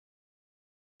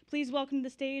Please welcome to the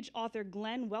stage author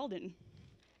Glen Weldon.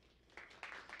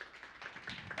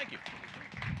 Thank you.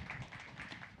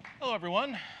 Hello,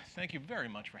 everyone. Thank you very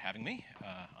much for having me.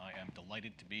 I am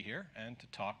delighted to be here and to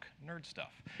talk nerd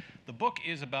stuff. The book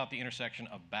is about the intersection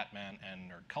of Batman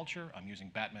and nerd culture. I'm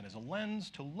using Batman as a lens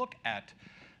to look at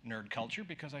nerd culture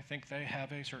because I think they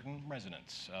have a certain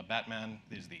resonance. Batman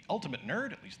is the ultimate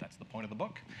nerd, at least that's the point of the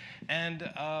book. And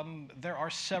there are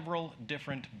several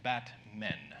different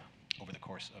Batmen over the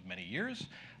course of many years.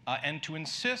 And to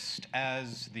insist,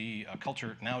 as the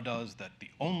culture now does, that the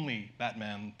only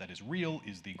Batman that is real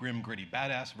is the grim, gritty,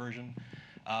 badass version,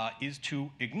 is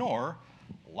to ignore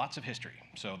lots of history.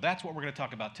 So that's what we're going to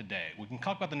talk about today. We can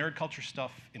talk about the nerd culture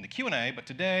stuff in the Q&A, but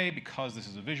today, because this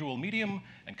is a visual medium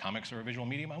and comics are a visual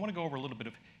medium, I want to go over a little bit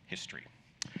of history.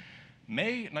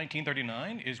 May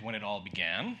 1939 is when it all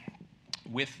began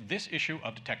with this issue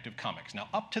of Detective Comics. Now,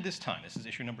 up to this time, this is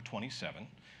issue number 27,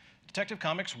 Detective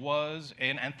Comics was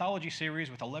an anthology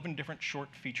series with 11 different short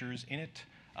features in it,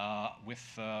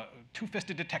 with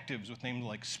two-fisted detectives with names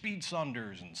like Speed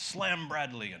Saunders and Slam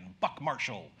Bradley and Buck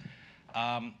Marshall.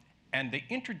 And they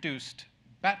introduced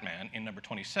Batman in number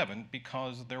 27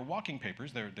 because their walking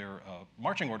papers, their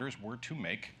marching orders were to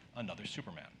make another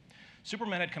Superman.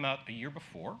 Superman had come out a year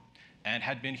before and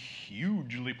had been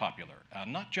hugely popular,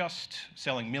 not just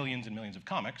selling millions and millions of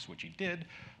comics, which he did,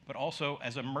 but also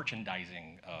as a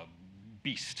merchandising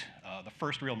beast, the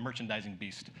first real merchandising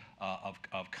beast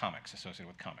of comics, associated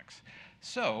with comics.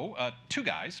 So two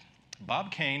guys,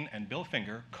 Bob Kane and Bill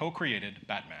Finger, co-created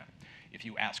Batman. If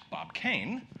you ask Bob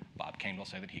Kane will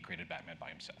say that he created Batman by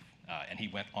himself. And he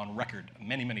went on record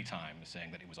many, many times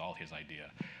saying that it was all his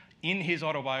idea. In his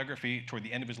autobiography, toward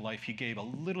the end of his life, he gave a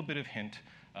little bit of hint,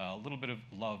 a little bit of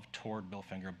love toward Bill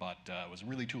Finger, but it was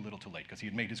really too little too late because he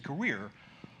had made his career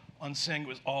on saying it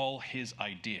was all his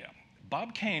idea.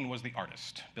 Bob Kane was the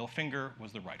artist. Bill Finger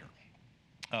was the writer.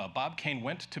 Bob Kane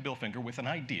went to Bill Finger with an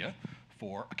idea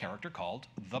for a character called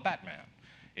the Batman.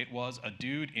 It was a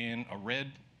dude in a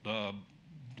red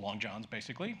long johns,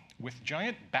 basically, with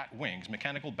giant bat wings,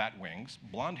 mechanical bat wings,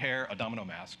 blonde hair, a domino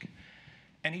mask.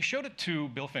 And he showed it to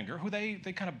Bill Finger, who they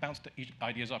kind of bounced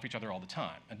ideas off each other all the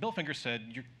time. And Bill Finger said,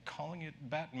 "You're calling it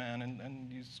Batman,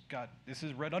 and he's got, this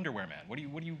is Red Underwear Man. What do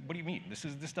you mean?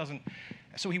 This doesn't."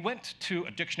 So he went to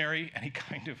a dictionary and he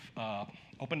kind of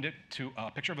opened it to a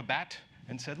picture of a bat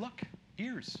and said, "Look,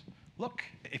 ears. Look,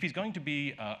 if he's going to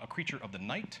be a creature of the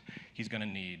night, he's going to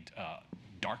need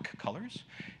dark colors.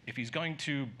 If he's going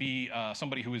to be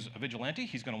somebody who is a vigilante,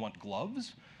 he's going to want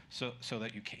gloves so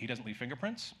that he doesn't leave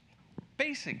fingerprints."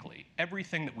 Basically,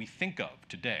 everything that we think of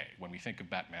today when we think of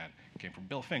Batman came from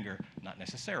Bill Finger, not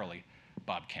necessarily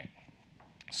Bob Kane.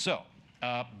 So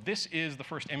this is the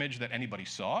first image that anybody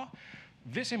saw.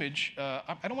 This image,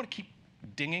 I don't want to keep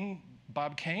dinging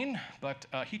Bob Kane, but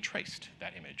he traced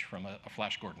that image from a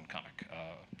Flash Gordon comic.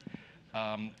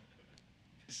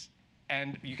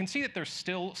 And you can see that there's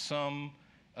still some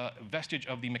vestige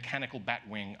of the mechanical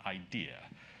Batwing idea.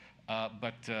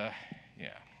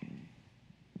 Yeah.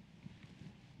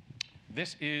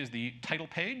 This is the title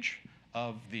page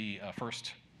of the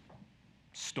first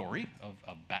story of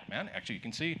Batman. Actually, you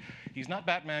can see he's not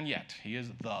Batman yet. He is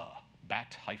the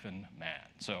Bat-Man.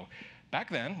 So back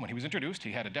then, when he was introduced,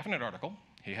 he had a definite article,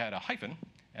 he had a hyphen,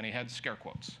 and he had scare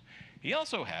quotes. He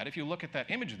also had, if you look at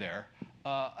that image there,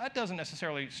 that doesn't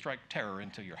necessarily strike terror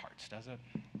into your hearts, does it?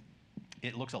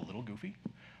 It looks a little goofy.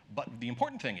 But the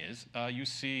important thing is you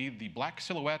see the black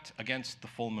silhouette against the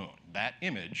full moon. That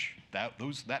image, that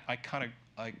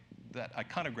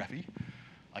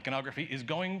iconography is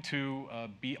going to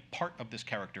be a part of this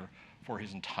character for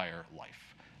his entire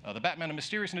life. The Batman, a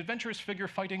mysterious and adventurous figure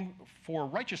fighting for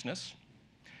righteousness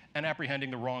and apprehending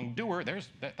the wrongdoer.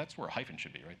 That's where a hyphen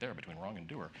should be, right there, between wrong and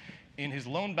doer. In his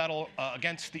lone battle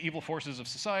against the evil forces of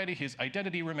society, his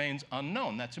identity remains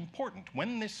unknown. That's important.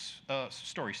 When this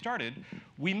story started,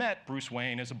 we met Bruce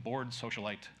Wayne as a bored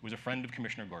socialite who was a friend of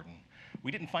Commissioner Gordon.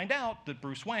 We didn't find out that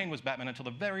Bruce Wayne was Batman until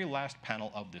the very last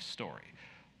panel of this story.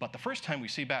 But the first time we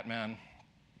see Batman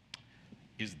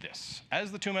is this.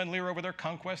 As the two men leer over their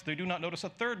conquest, they do not notice a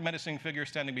third menacing figure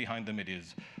standing behind them. It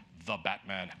is the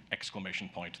Batman, exclamation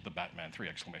point, the Batman, 3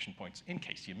 exclamation points, in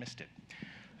case you missed it.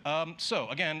 So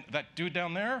again, that dude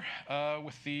down there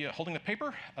with the holding the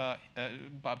paper,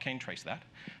 Bob Kane traced that.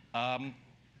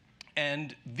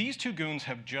 And these two goons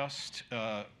have just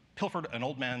pilfered an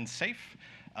old man's safe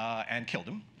and killed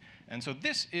him. And so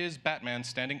this is Batman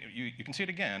standing, you can see it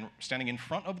again, standing in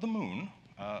front of the moon,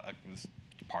 this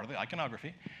part of the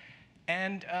iconography.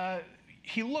 And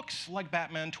he looks like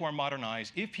Batman to our modern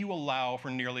eyes if you allow for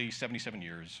nearly 77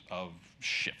 years of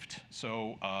shift.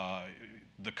 So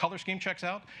the color scheme checks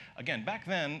out. Again, back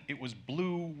then, it was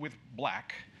blue with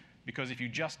black, because if you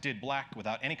just did black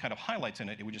without any kind of highlights in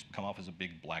it, it would just come off as a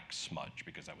big black smudge,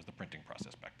 because that was the printing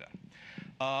process back then.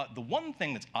 The one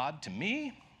thing that's odd to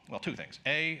me, well, two things.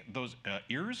 A, those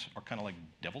ears are kind of like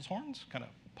devil's horns, kind of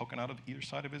poking out of either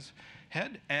side of his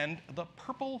head, and the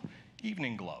purple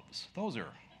evening gloves. Those are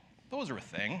a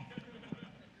thing.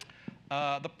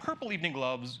 The purple evening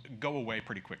gloves go away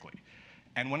pretty quickly.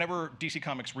 And whenever DC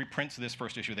Comics reprints this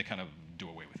first issue, they kind of do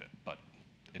away with it. But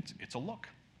it's a look.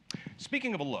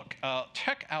 Speaking of a look,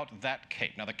 check out that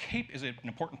cape. Now, the cape is an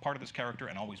important part of this character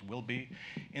and always will be.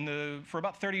 For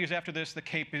about 30 years after this, the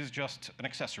cape is just an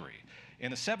accessory. In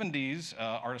the 70s,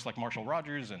 artists like Marshall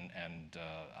Rogers and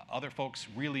other folks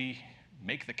really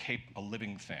make the cape a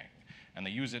living thing. And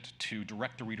they use it to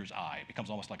direct the reader's eye. It becomes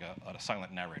almost like a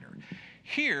silent narrator.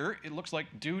 Here, it looks like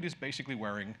dude is basically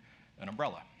wearing an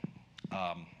umbrella.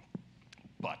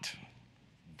 But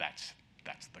that's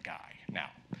the guy. Now,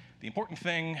 the important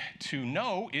thing to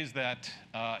know is that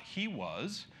he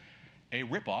was a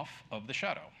ripoff of the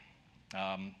Shadow.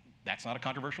 That's not a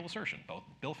controversial assertion. Both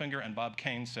Bill Finger and Bob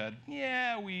Kane said,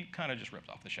 yeah, we kind of just ripped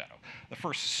off the Shadow. The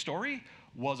first story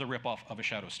was a ripoff of a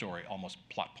Shadow story, almost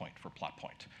plot point for plot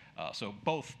point. So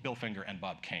both Bill Finger and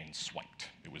Bob Kane swiped.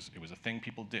 It was a thing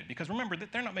people did. Because remember,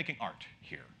 that they're not making art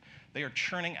here. They are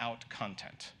churning out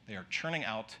content. They are churning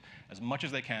out as much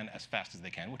as they can, as fast as they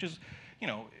can, which is, you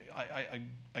know,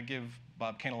 I give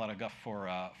Bob Kane a lot of guff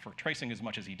for tracing as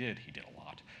much as he did. He did a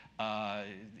lot.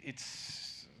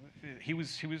 He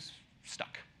was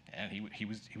stuck, and he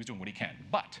was doing what he can.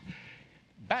 But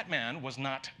Batman was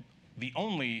not the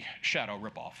only Shadow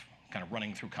ripoff kind of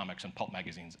running through comics and pulp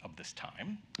magazines of this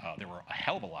time. There were a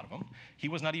hell of a lot of them. He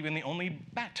was not even the only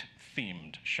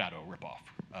Bat-themed Shadow ripoff.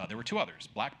 There were two others.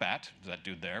 Black Bat, that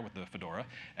dude there with the fedora,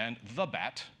 and The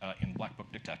Bat in Black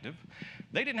Book Detective.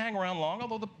 They didn't hang around long,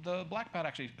 although the Black Bat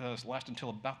actually lasted until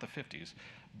about the 50s.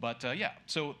 But yeah,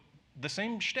 so the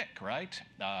same shtick, right?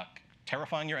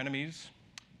 Terrifying your enemies,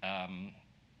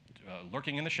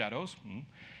 lurking in the shadows,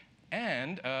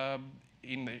 and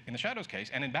in the Shadow's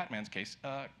case, and in Batman's case,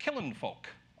 killing folk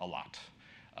a lot.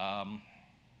 Let's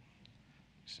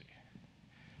see.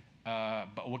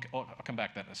 But I'll come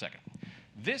back to that in a second.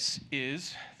 This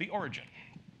is the origin.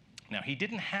 Now, he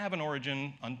didn't have an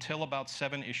origin until about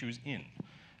 7 issues in.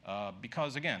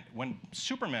 Because, again, when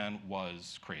Superman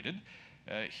was created,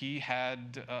 he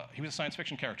was a science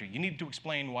fiction character. You needed to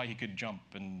explain why he could jump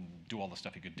and do all the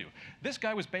stuff he could do. This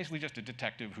guy was basically just a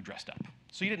detective who dressed up.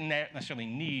 So you didn't necessarily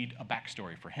need a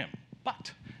backstory for him.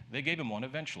 But they gave him one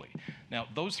eventually. Now,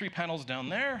 those 3 panels down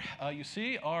there, you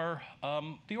see, are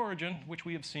the origin, which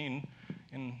we have seen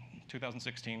in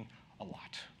 2016 a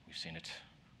lot. We've seen it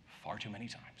far too many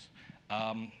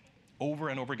times. Over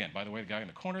and over again. By the way, the guy in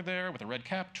the corner there with the red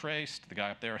cap, traced. The guy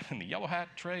up there in the yellow hat,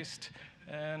 traced.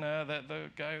 And the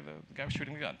guy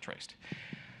shooting the gun, traced.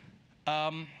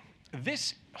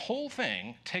 This whole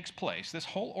thing takes place, this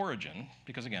whole origin,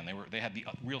 because again, they had the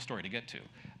real story to get to,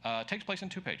 takes place in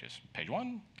 2 pages. Page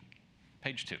 1,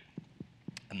 page 2.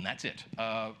 And that's it.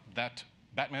 That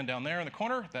Batman down there in the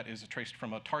corner, that is traced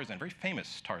from a Tarzan, very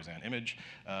famous Tarzan image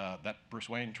that Bruce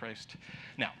Wayne traced.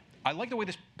 Now, I like the way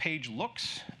this page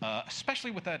looks,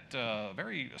 especially with that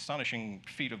very astonishing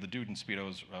feat of the dude in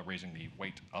Speedos raising the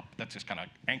weight up. That just kind of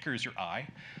anchors your eye.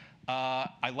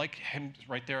 I like him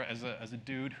right there as a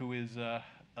dude who is a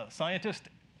scientist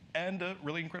and a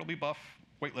really incredibly buff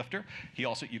weightlifter.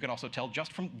 You can also tell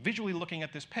just from visually looking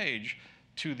at this page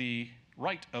to the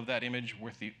right of that image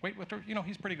with the weightlifter, you know,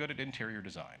 he's pretty good at interior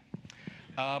design.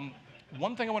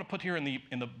 One thing I want to put here in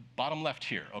the bottom left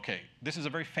here, okay, this is a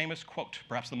very famous quote,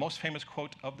 perhaps the most famous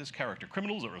quote of this character.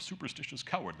 Criminals are a superstitious,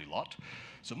 cowardly lot,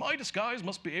 so my disguise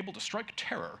must be able to strike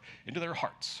terror into their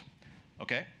hearts.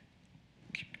 Okay?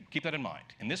 Keep that in mind.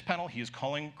 In this panel, he is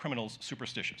calling criminals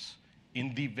superstitious.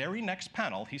 In the very next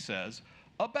panel, he says,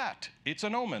 a bat, it's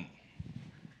an omen.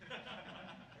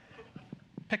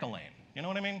 Pick a lane, you know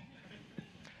what I mean?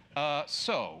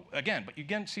 So, again, but you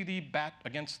again see the bat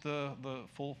against the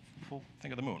full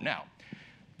thing of the moon. Now,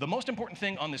 the most important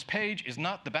thing on this page is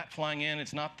not the bat flying in,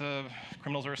 it's not the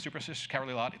criminals are a superstitious,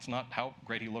 cowardly lot, it's not how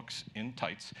great he looks in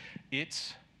tights,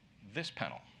 it's this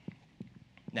panel.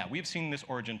 Now, we've seen this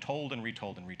origin told and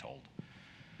retold and retold,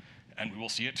 and we will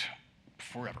see it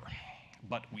forever.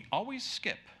 But we always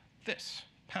skip this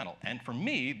panel, and for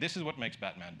me, this is what makes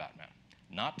Batman Batman.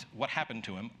 Not what happened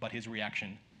to him, but his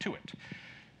reaction to it.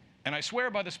 And I swear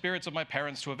by the spirits of my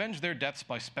parents to avenge their deaths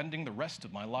by spending the rest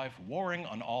of my life warring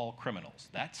on all criminals.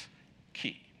 That's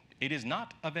key. It is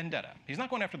not a vendetta. He's not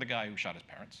going after the guy who shot his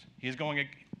parents. He is going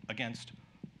against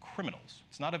criminals.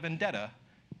 It's not a vendetta,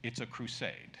 it's a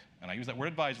crusade. And I use that word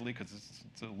advisedly because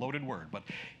it's a loaded word, but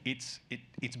it's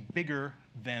bigger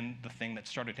than the thing that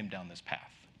started him down this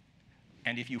path.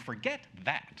 And if you forget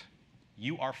that,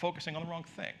 you are focusing on the wrong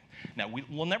thing. Now,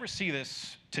 we'll never see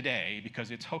this today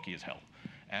because it's hokey as hell.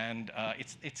 And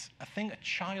it's a thing a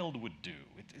child would do.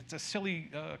 It's a silly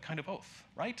kind of oath,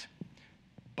 right?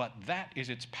 But that is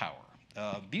its power.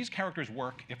 These characters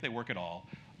work, if they work at all,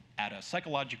 at a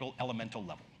psychological, elemental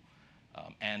level.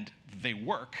 And they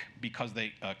work because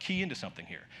they key into something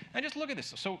here. And just look at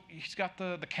this. So he's got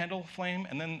the candle flame,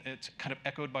 and then it's kind of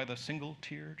echoed by the single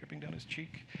tear dripping down his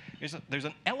cheek. There's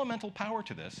an elemental power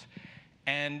to this.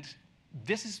 And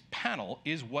this panel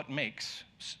is what makes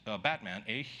Batman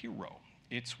a hero.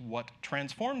 It's what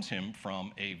transforms him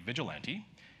from a vigilante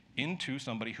into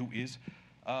somebody who is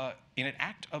in an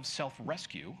act of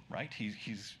self-rescue, right?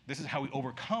 This is how he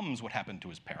overcomes what happened to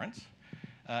his parents.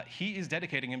 He is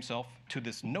dedicating himself to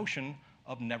this notion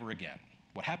of never again.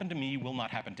 What happened to me will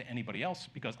not happen to anybody else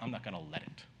because I'm not going to let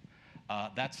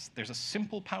it. There's a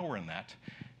simple power in that.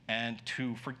 And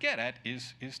to forget it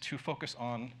is to focus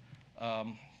on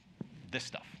this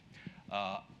stuff.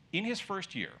 In his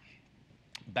first year,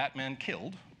 Batman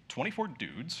killed 24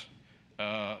 dudes,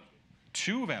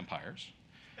 2 vampires,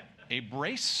 a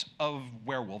brace of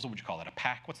werewolves. What would you call that? A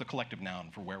pack? What's the collective noun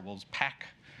for werewolves? Pack.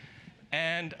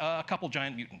 And a couple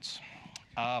giant mutants.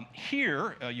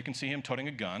 Here, you can see him toting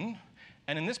a gun.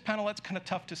 And in this panel, that's kind of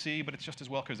tough to see, but it's just as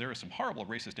well because there is some horrible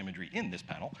racist imagery in this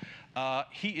panel.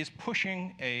 He is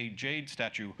pushing a jade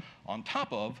statue on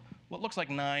top of what looks like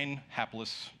 9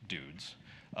 hapless dudes,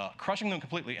 crushing them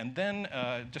completely. And then,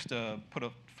 just to put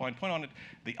a fine point on it,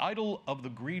 the idol of the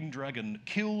green dragon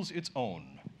kills its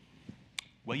own.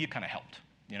 Well, you kind of helped,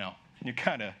 you know.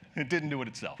 It didn't do it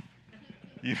itself.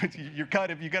 You got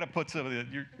to put some of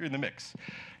you're in the mix.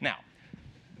 Now,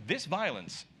 this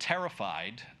violence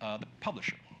terrified the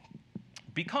publisher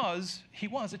because he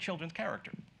was a children's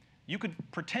character. You could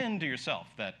pretend to yourself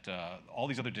that all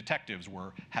these other detectives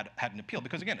had an appeal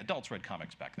because, again, adults read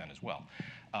comics back then as well.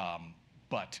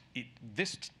 But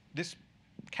this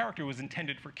character was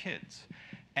intended for kids.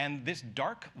 And this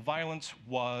dark violence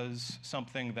was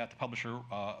something that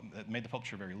that made the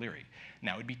publisher very leery.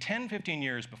 Now, it'd be 10, 15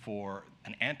 years before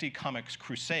an anti-comics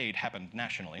crusade happened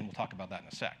nationally, and we'll talk about that in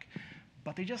a sec.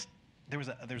 But there's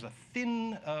a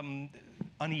thin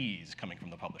unease coming from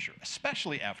the publisher,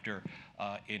 especially after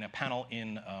in a panel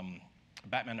in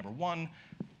Batman #1,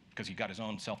 because he got his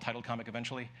own self-titled comic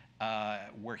eventually,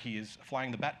 where he is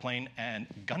flying the Batplane and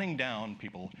gunning down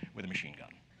people with a machine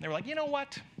gun. They were like, you know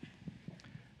what?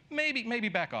 Maybe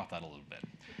back off that a little bit.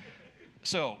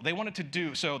 So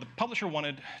the publisher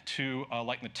wanted to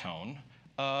lighten the tone.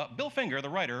 Bill Finger, the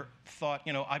writer, thought,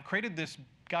 I've created this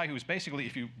guy who's basically,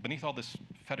 beneath all this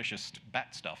fetishist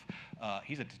bat stuff,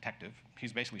 he's a detective.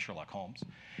 He's basically Sherlock Holmes.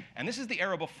 And this is the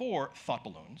era before thought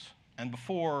balloons and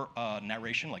before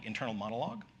narration, like internal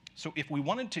monologue. So if we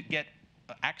wanted to get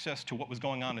access to what was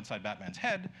going on inside Batman's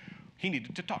head, he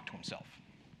needed to talk to himself,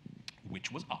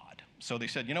 which was odd. So they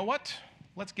said, you know what?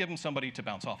 Let's give him somebody to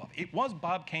bounce off of. It was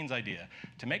Bob Kane's idea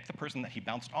to make the person that he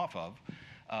bounced off of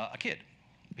a kid,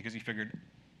 because he figured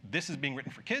this is being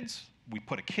written for kids. We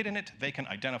put a kid in it. They can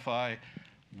identify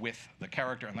with the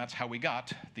character, and that's how we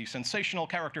got the sensational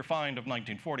character find of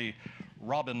 1940,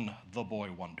 Robin the Boy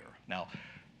Wonder. Now,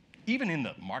 even in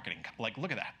the marketing, like,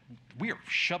 look at that. We are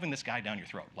shoving this guy down your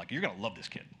throat. Like, you're going to love this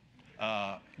kid,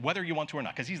 whether you want to or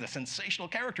not, because he's the sensational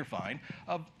character find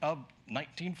of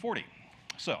 1940.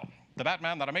 So, the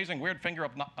Batman, that amazing weird finger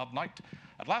of night,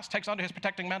 at last takes onto his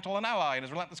protecting mantle an ally in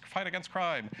his relentless fight against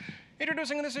crime.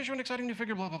 Introducing in this issue an exciting new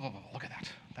figure, blah, blah, blah, blah. Look at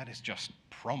that. That is just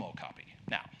promo copy.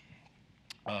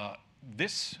 Now,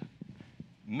 this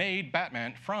made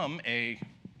Batman from a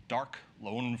dark,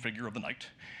 lone figure of the night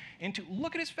into,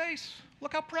 look at his face.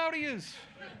 Look how proud he is.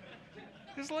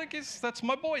 It's like, that's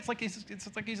my boy. It's like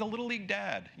he's a little league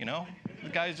dad, The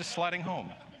guy is just sliding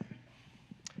home.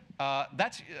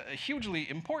 That's hugely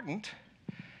important.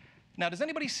 Now, does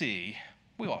anybody see,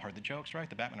 we all heard the jokes, right?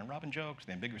 The Batman and Robin jokes,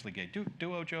 the ambiguously gay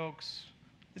duo jokes.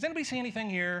 Does anybody see anything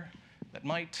here that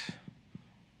might,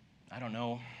 I don't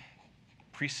know,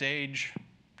 presage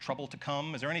trouble to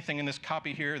come? Is there anything in this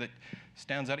copy here that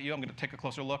stands out at you? I'm going to take a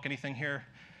closer look. Anything here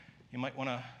you might want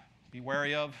to be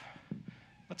wary of?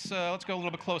 Let's go a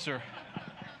little bit closer.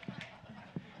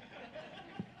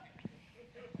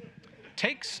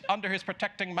 Takes under his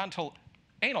protecting mantle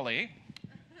anally.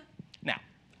 Now,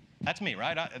 that's me,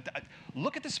 right?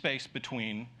 Look at the space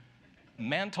between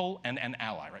mantle and an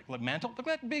ally, right? Look, mantle, look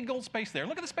at that big old space there.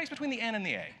 Look at the space between the N and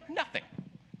the A. Nothing.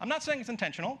 I'm not saying it's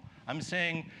intentional. I'm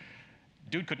saying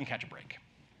dude couldn't catch a break.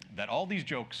 That all these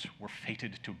jokes were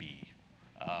fated to be.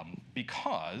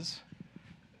 Because,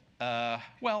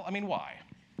 well, I mean, why?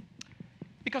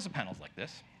 Because of panels like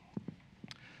this.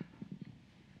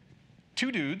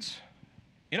 Two dudes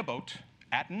in a boat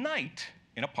at night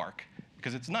in a park,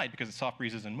 because it's night, because it's soft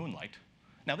breezes and moonlight.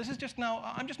 Now, this is just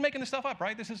I'm just making this stuff up,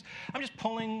 right? I'm just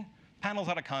pulling panels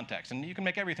out of context, and you can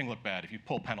make everything look bad if you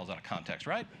pull panels out of context,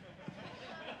 right?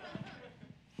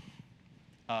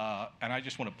 And I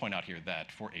just want to point out here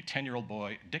that for a 10-year-old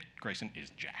boy, Dick Grayson is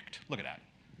jacked. Look at that.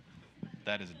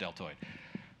 That is a deltoid.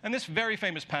 And this very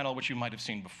famous panel, which you might have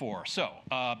seen before. So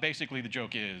basically, the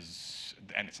joke is,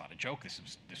 and it's not a joke, this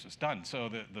is done. So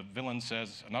the villain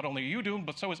says, not only are you doomed,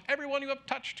 but so is everyone you have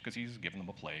touched, because he's given them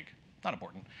a plague. Not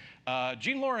important.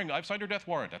 Jean Loring, I've signed her death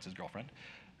warrant. That's his girlfriend.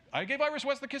 I gave Iris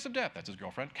West the kiss of death. That's his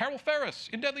girlfriend. Carol Ferris,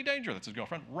 in deadly danger. That's his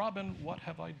girlfriend. Robin, what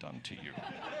have I done to you?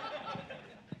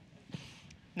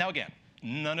 Now again,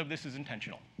 none of this is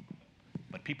intentional,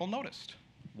 but people noticed.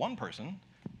 One person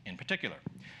in particular.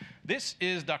 This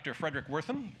is Dr. Frederick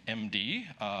Wertham, MD.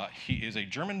 He is a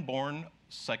German-born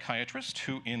psychiatrist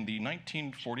who in the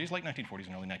 1940s, late 1940s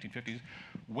and early 1950s,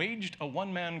 waged a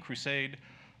one-man crusade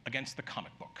against the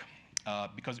comic book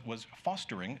because it was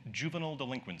fostering juvenile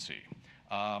delinquency.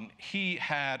 He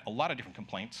had a lot of different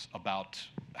complaints about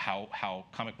how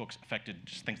comic books affected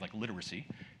just things like literacy.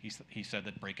 He said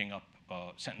that breaking up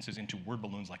sentences into word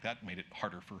balloons like that made it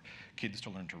harder for kids to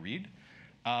learn to read.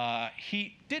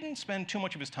 He didn't spend too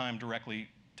much of his time directly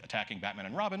attacking Batman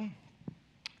and Robin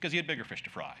because he had bigger fish to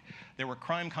fry. There were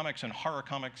crime comics and horror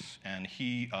comics, and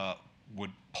he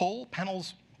would pull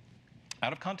panels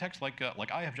out of context like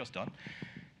I have just done.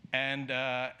 And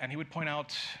he would point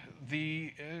out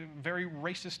the very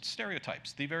racist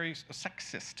stereotypes, the very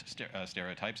sexist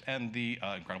stereotypes, and the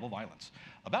incredible violence,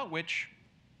 about which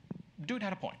dude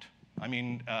had a point. I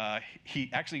mean, he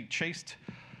actually chased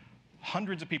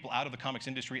hundreds of people out of the comics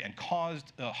industry and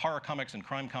caused horror comics and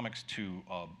crime comics to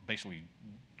basically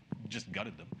just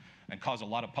gutted them and caused a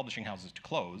lot of publishing houses to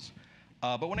close.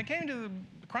 But when it came to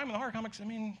the crime and the horror comics, I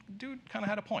mean, dude kind of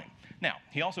had a point. Now,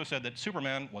 he also said that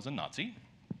Superman was a Nazi,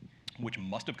 which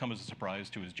must have come as a surprise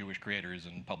to his Jewish creators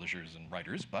and publishers and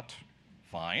writers, but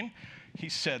fine. He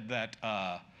said that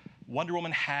Wonder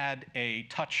Woman had a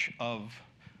touch of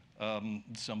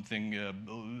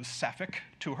something sapphic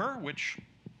to her, which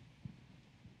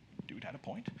dude had a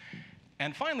point.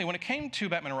 And finally, when it came to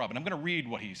Batman and Robin, I'm going to read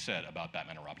what he said about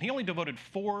Batman and Robin. He only devoted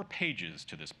 4 pages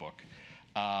to this book,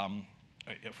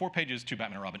 4 pages to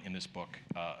Batman and Robin in this book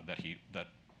that he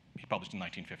published in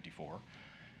 1954.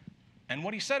 And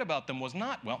what he said about them was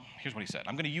not, well, here's what he said.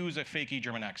 I'm going to use a fakey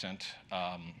German accent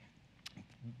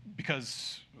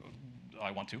because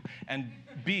I want to, and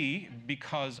B,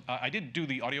 because I did do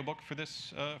the audiobook for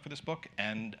this book,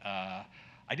 and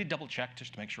I did double check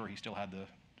just to make sure he still had the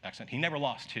accent. He never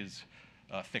lost his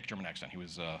thick German accent. He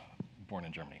was born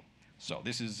in Germany. So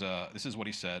this is what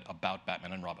he said about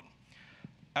Batman and Robin.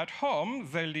 At home,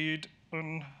 they lead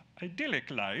an idyllic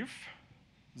life.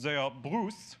 They are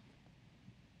Bruce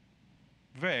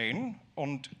Wayne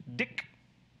and Dick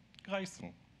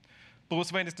Grayson.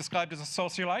 Bruce Wayne is described as a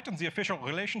socialite, and the official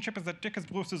relationship is that Dick is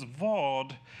Bruce's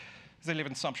ward. They live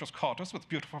in sumptuous quarters with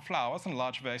beautiful flowers and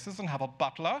large vases and have a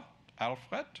butler,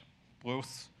 Alfred.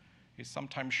 Bruce is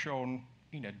sometimes shown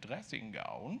in a dressing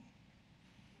gown.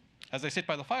 As they sit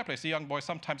by the fireplace, the young boy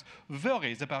sometimes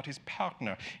worries about his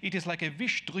partner. It is like a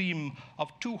wish dream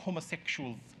of 2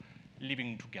 homosexuals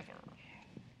living together.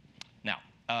 Now,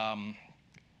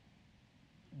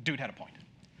 dude had a point.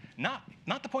 Not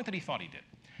the point that he thought he did.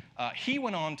 He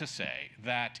went on to say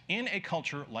that in a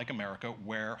culture like America,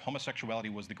 where homosexuality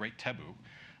was the great taboo,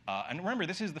 and remember,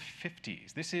 this is the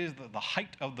 50s. This is the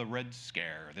height of the Red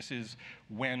Scare. This is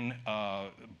when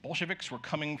Bolsheviks were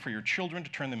coming for your children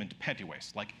to turn them into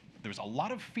pantywaists. Like, there was a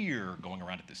lot of fear going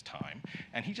around at this time,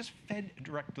 and he just fed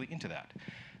directly into that.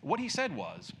 What he said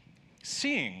was,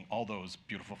 seeing all those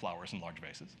beautiful flowers and large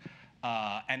vases,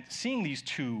 and seeing these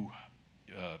 2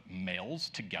 males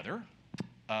together,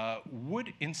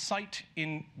 would incite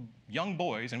in young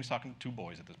boys, and he's talking to 2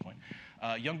 boys at this point,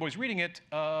 young boys reading it,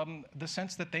 the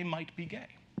sense that they might be gay.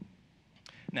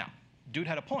 Now, dude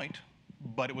had a point,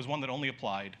 but it was one that only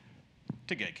applied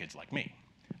to gay kids like me.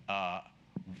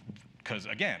 Because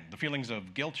again, the feelings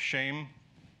of guilt, shame,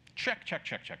 check, check,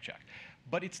 check, check, check.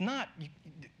 But it's not,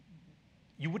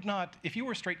 you would not, if you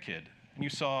were a straight kid and you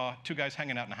saw 2 guys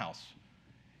hanging out in a house,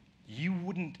 it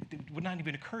would not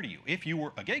even occur to you. If you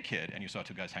were a gay kid and you saw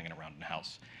 2 guys hanging around in a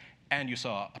house, and you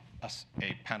saw a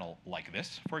panel like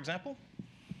this, for example,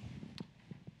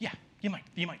 yeah, you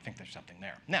might think there's something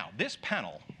there. Now, this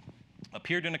panel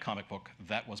appeared in a comic book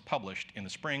that was published in the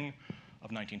spring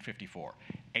of 1954,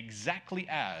 exactly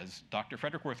as Dr.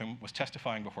 Frederick Wortham was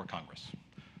testifying before Congress.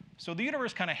 So the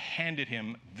universe kind of handed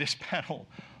him this panel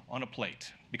on a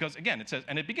plate. Because again, it says,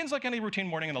 and it begins like any routine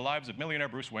morning in the lives of millionaire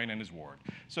Bruce Wayne and his ward.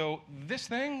 So this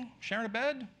thing, sharing a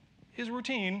bed, is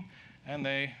routine, and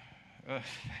they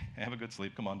have a good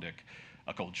sleep, come on, Dick,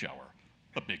 a cold shower,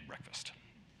 a big breakfast.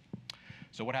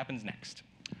 So what happens next?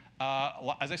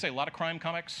 As I say, a lot of crime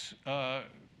comics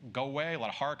go away, a lot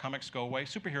of horror comics go away,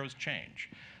 superheroes change.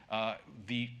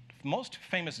 The most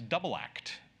famous double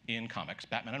act in comics,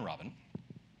 Batman and Robin,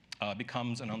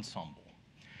 becomes an ensemble.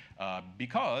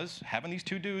 Because having these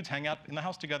two dudes hang out in the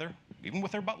house together, even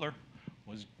with their butler,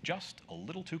 was just a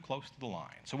little too close to the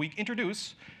line. So we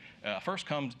introduce, first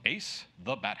comes Ace,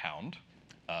 the Bat Hound.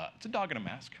 It's a dog in a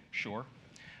mask, sure.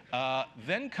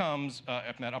 Then comes,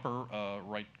 up in that upper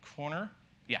right corner,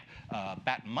 yeah,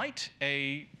 Bat-Mite,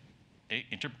 a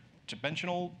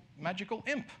interdimensional magical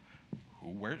imp who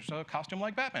wears a costume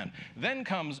like Batman. Then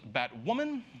comes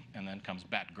Batwoman, and then comes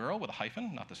Batgirl with a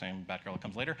hyphen, not the same Batgirl that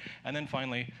comes later. And then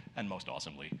finally, and most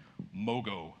awesomely,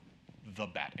 Mogo, the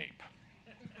Bat Ape.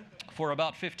 For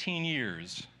about 15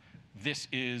 years,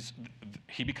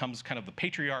 he becomes kind of the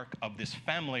patriarch of this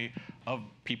family of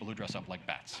people who dress up like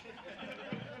bats.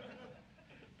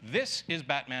 This is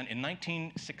Batman in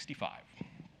 1965.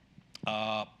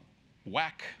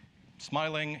 Whack,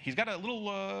 smiling. He's got a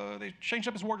little, they changed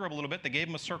up his wardrobe a little bit. They gave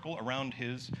him a circle around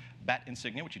his bat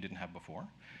insignia, which he didn't have before.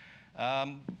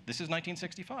 This is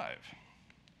 1965.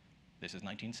 This is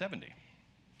 1970.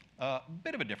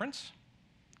 Bit of a difference.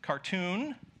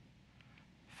 Cartoon,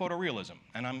 photorealism.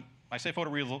 And I say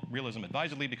photorealism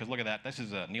advisedly because look at that. This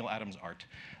is Neil Adams' art.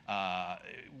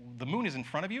 The moon is in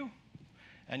front of you,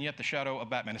 and yet the shadow of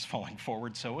Batman is falling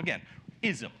forward. So again,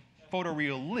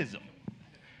 photorealism.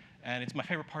 And it's my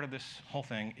favorite part of this whole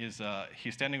thing is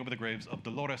he's standing over the graves of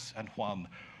Dolores and Juan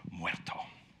Muerto.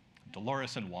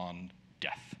 Dolores and Juan,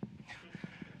 death.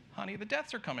 Honey, the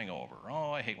deaths are coming over.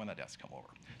 Oh, I hate when the deaths come over.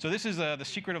 So this is The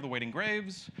Secret of the Waiting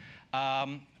Graves.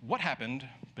 What happened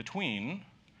between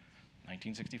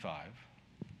 1965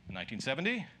 and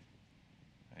 1970?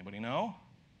 Anybody know?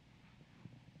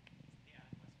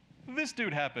 This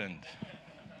dude happened.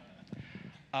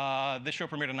 This show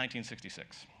premiered in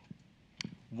 1966.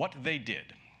 What they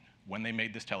did when they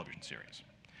made this television series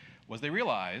was they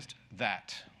realized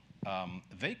that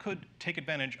they could take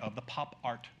advantage of the pop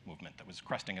art movement that was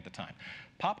cresting at the time.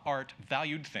 Pop art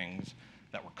valued things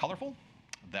that were colorful,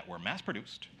 that were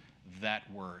mass-produced, that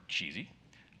were cheesy,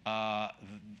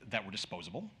 that were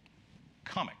disposable.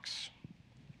 Comics.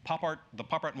 The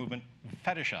pop art movement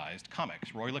fetishized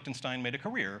comics. Roy Lichtenstein made a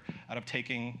career out of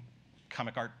taking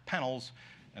comic art panels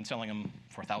and selling them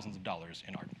for thousands of dollars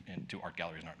into art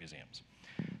galleries and art museums.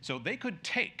 So they could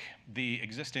take the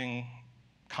existing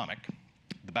comic,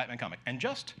 the Batman comic, and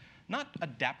just not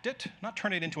adapt it, not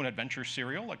turn it into an adventure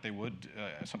serial like they would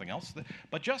something else,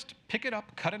 but just pick it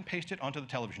up, cut and paste it onto the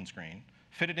television screen,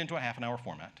 fit it into a half-an-hour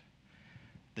format.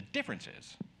 The difference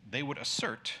is they would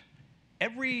assert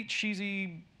every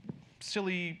cheesy,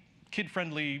 silly,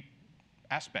 kid-friendly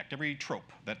aspect, every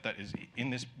trope that is in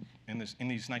these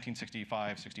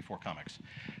 1965-64 comics,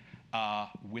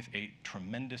 with a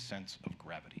tremendous sense of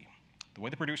gravity. The way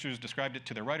the producers described it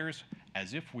to their writers,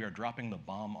 as if we are dropping the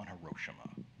bomb on Hiroshima.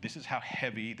 This is how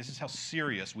heavy, this is how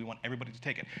serious we want everybody to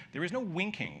take it. There is no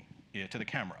winking to the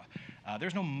camera.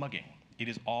 There's no mugging. It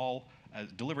is all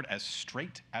delivered as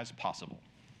straight as possible.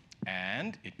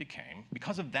 And it became,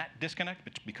 because of that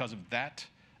disconnect, because of that,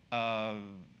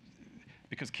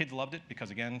 because kids loved it, because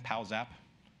again, Pow Zap,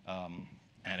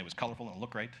 and it was colorful and it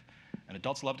looked great, and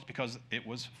adults loved it because it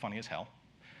was funny as hell.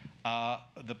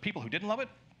 The people who didn't love it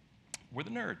were the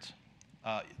nerds.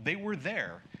 They were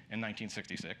there in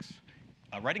 1966,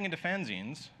 writing into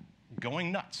fanzines,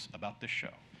 going nuts about this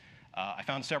show. I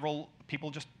found several people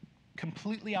just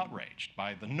completely outraged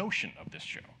by the notion of this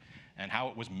show and how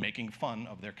it was making fun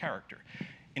of their character.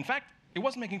 In fact, it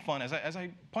wasn't making fun, as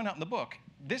I point out in the book,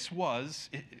 this was,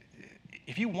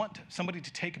 if you want somebody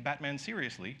to take Batman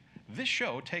seriously, this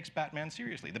show takes Batman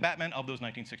seriously, the Batman of those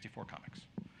 1964 comics.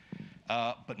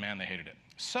 But man, they hated it.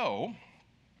 So,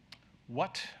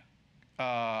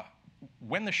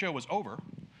 when the show was over,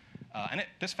 and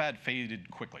this fad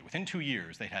faded quickly. Within 2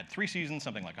 years, they'd had 3 seasons,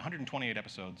 something like 128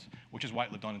 episodes, which is why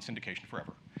it lived on in syndication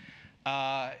forever.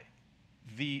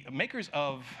 The makers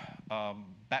of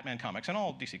Batman comics, and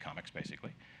all DC comics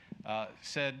basically,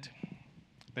 said,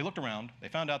 they looked around, they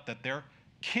found out that their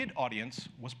kid audience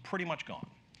was pretty much gone.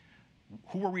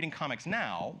 Who were reading comics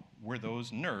now were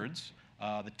those nerds,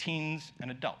 the teens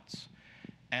and adults.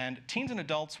 And teens and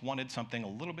adults wanted something a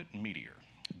little bit meatier.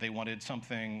 They wanted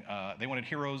something, they wanted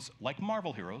heroes like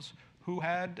Marvel heroes who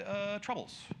had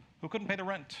troubles, who couldn't pay the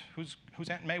rent, whose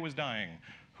Aunt May was dying,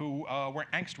 who were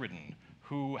angst-ridden,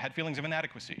 who had feelings of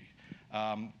inadequacy.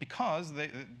 Because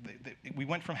we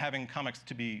went from having comics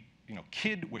to be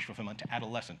kid wish fulfillment to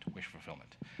adolescent wish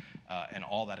fulfillment, and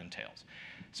all that entails.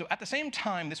 So at the same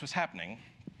time this was happening,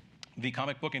 the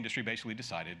comic book industry basically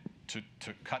decided to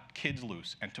cut kids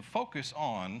loose and to focus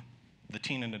on the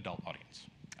teen and adult audience.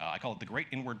 I call it the great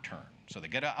inward turn. So they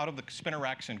get out of the spinner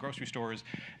racks in grocery stores,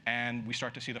 and we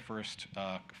start to see the first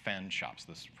fan shops,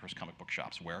 the first comic book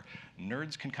shops, where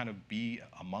nerds can kind of be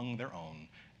among their own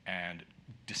and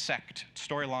dissect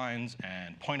storylines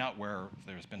and point out where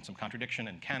there's been some contradiction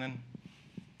in canon.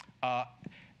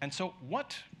 And so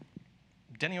what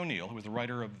Denny O'Neil, who was the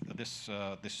writer of this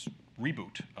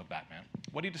reboot of Batman,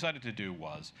 what he decided to do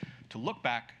was to look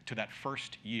back to that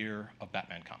first year of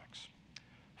Batman comics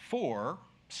for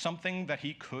something that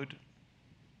he could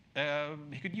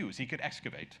use, he could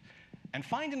excavate, and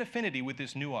find an affinity with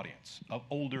this new audience of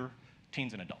older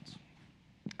teens and adults.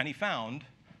 And he found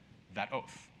that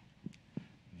oath.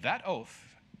 That oath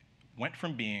went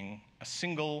from being a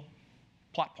single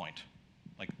plot point,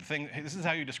 like the thing, hey, this is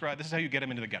how you describe, this is how you get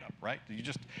him into the getup, right? You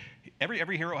just,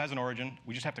 every hero has an origin.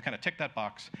 We just have to kind of tick that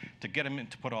box to get him in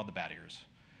to put all the bad ears.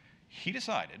 He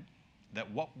decided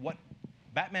that what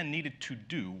Batman needed to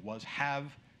do was have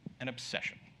an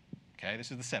obsession. Okay,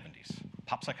 this is the 70s.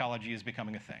 Pop psychology is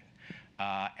becoming a thing.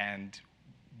 And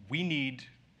we need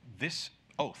this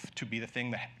oath to be the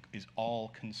thing that is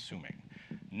all-consuming.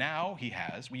 Now he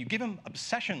has, when you give him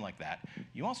obsession like that,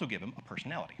 you also give him a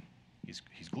personality. He's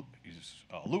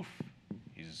aloof,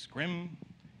 he's grim,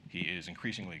 he is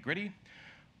increasingly gritty,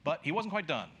 but he wasn't quite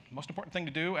done. The most important thing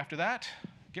to do after that,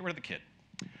 get rid of the kid.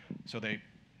 So they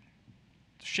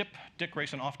ship Dick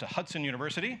Grayson off to Hudson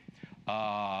University,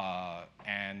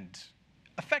 and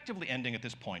effectively ending at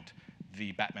this point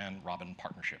the Batman-Robin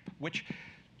partnership, which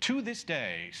to this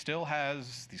day still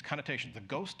has these connotations. The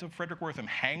ghost of Frederick Wertham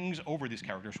hangs over these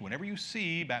characters whenever you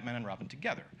see Batman and Robin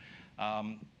together.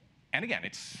 And again,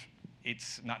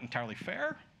 it's not entirely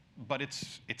fair, but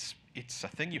it's a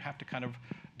thing you have to kind of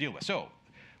deal with. So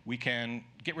we can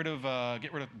get rid of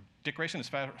Dick Grayson as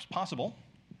fast as possible.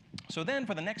 So then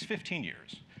for the next 15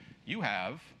 years, you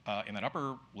have, in that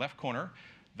upper left corner,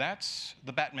 that's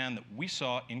the Batman that we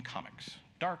saw in comics.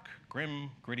 Dark, grim,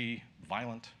 gritty,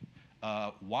 violent.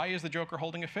 Why is the Joker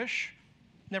holding a fish?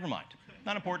 Never mind.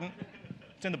 Not important.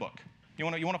 It's in the book. You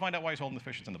want to find out why he's holding the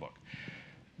fish? It's in the book.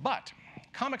 But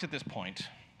comics at this point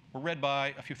were read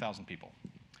by a few thousand people.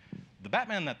 The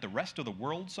Batman that the rest of the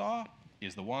world saw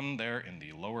is the one there in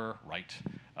the lower right,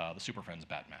 the Super Friends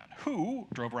Batman, who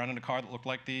drove around in a car that looked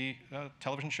like the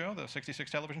television show, the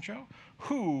 66 television show,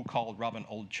 who called Robin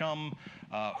old chum,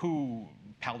 who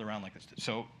palled around like this.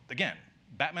 So again,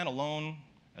 Batman alone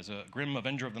as a grim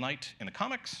avenger of the night in the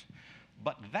comics,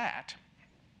 but that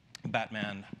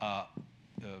Batman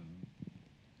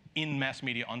in mass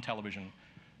media, on television,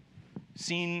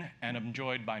 seen and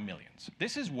enjoyed by millions.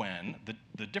 This is when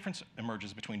the difference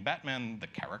emerges between Batman the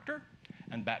character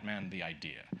and Batman the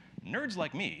idea. Nerds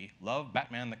like me love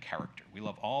Batman the character. We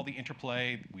love all the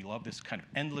interplay. We love this kind of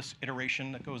endless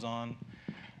iteration that goes on.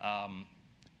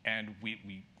 And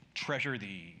we treasure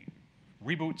the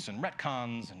reboots and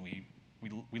retcons, and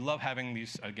we love having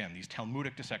these, again, these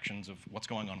Talmudic dissections of what's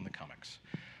going on in the comics.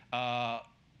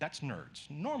 That's nerds.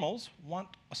 Normals want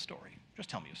a story. Just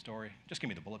tell me a story. Just give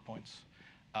me the bullet points.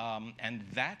 And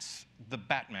that's the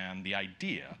Batman, the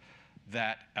idea,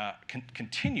 that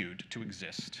continued to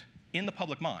exist in the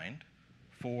public mind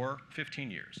for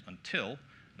 15 years, until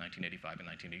 1985 and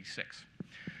 1986.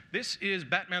 This is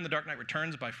Batman: The Dark Knight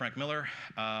Returns by Frank Miller.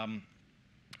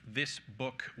 This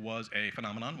book was a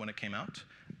phenomenon when it came out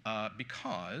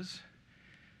because,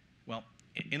 well,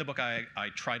 in the book I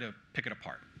try to pick it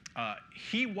apart.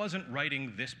 He wasn't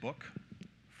writing this book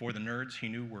for the nerds he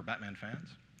knew were Batman fans.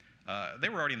 They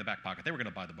were already in the back pocket. They were going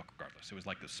to buy the book regardless. It was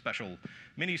like this special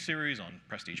mini-series on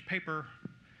prestige paper.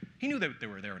 He knew that they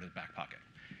were there in his back pocket.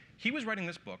 He was writing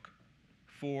this book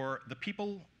for the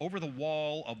people over the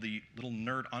wall of the little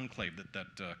nerd enclave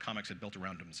that comics had built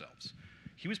around themselves.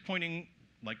 He was pointing,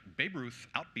 like Babe Ruth,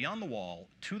 out beyond the wall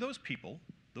to those people,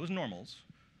 those normals,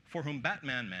 for whom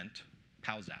Batman meant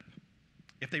pow zap.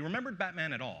 If they remembered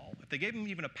Batman at all, if they gave him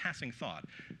even a passing thought,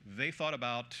 they thought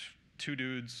about two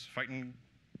dudes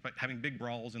having big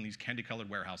brawls in these candy-colored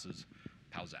warehouses,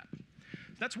 pow zap.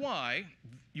 That's why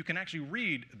you can actually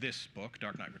read this book,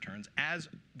 Dark Knight Returns, as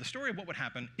the story of what would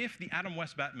happen if the Adam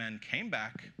West Batman came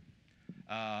back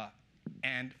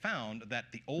and found that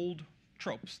the old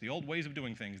tropes, the old ways of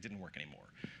doing things, didn't work anymore.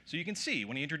 So you can see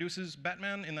when he introduces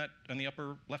Batman in the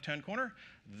upper left-hand corner,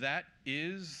 that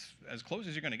is as close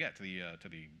as you're going to get to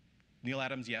the Neil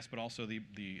Adams, yes, but also the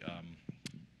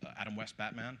Adam West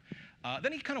Batman.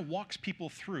 Then he kind of walks people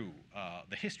through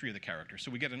the history of the character.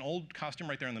 So we get an old costume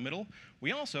right there in the middle.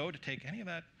 We also, to take any of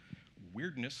that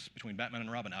weirdness between Batman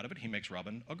and Robin out of it, he makes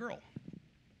Robin a girl.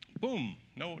 Boom,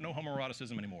 no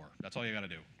homoeroticism anymore. That's all you got to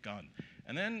do, gone.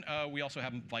 And then we also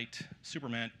have him fight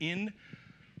Superman in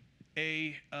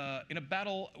a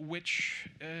battle which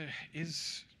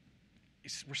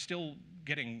we're still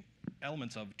getting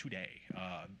elements of today.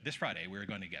 This Friday, we're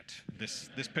going to get this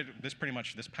pretty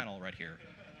much this panel right here,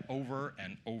 over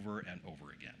and over and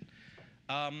over again.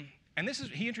 And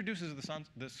he introduces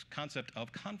this concept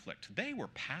of conflict. They were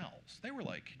pals. They were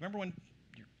like, remember when,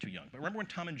 you're too young, but remember when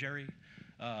Tom and Jerry,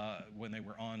 when they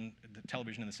were on the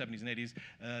television in the 70s and 80s,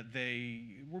 they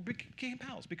became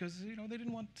pals because they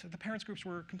didn't want, the parents groups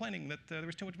were complaining that there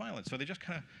was too much violence, so they just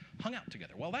kind of hung out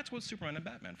together. Well, that's what Superman and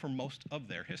Batman for most of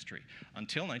their history,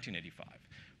 until 1985,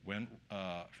 when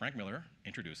Frank Miller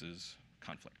introduces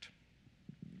conflict.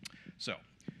 So,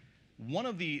 one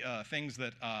of the things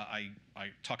that I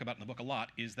talk about in the book a lot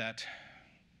is that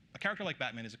a character like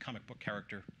Batman is a comic book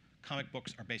character. Comic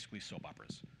books are basically soap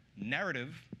operas.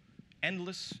 Narrative,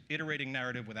 endless, iterating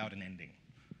narrative without an ending.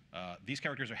 These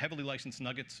characters are heavily licensed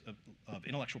nuggets of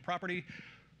intellectual property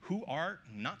who are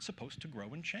not supposed to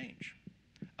grow and change.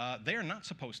 They are not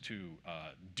supposed to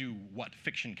do what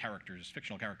fictional characters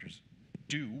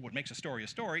do. What makes a story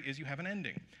is you have an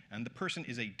ending. And the person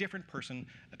is a different person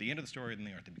at the end of the story than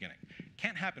they are at the beginning.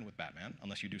 Can't happen with Batman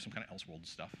unless you do some kind of Elseworld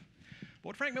stuff. But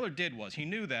what Frank Miller did was he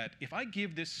knew that if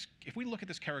we look at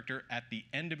this character at the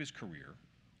end of his career,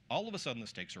 all of a sudden the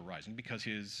stakes are rising because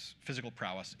his physical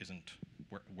prowess isn't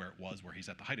where it was, where he's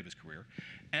at the height of his career,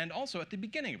 and also at the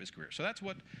beginning of his career. So that's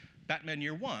what Batman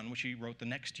Year One, which he wrote the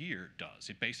next year, does.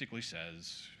 It basically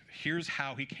says, here's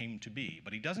how he came to be.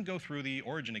 But he doesn't go through the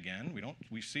origin again.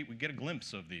 We get a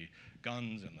glimpse of the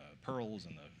guns and the pearls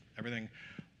and everything.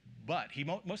 But he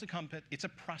mostly it's a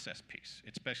process piece.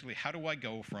 It's basically, how do I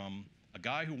go from a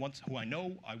guy who I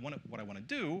know what I want to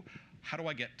do, how do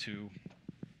I get to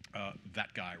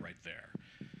that guy right there?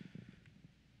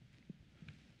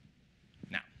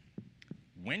 Now,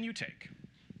 when you take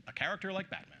a character like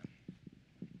Batman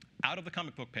out of the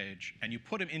comic book page and you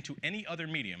put him into any other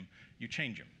medium, you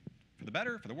change him. For the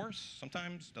better, for the worse,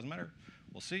 sometimes, doesn't matter.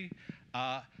 We'll see.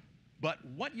 But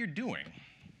what you're doing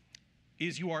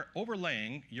is you are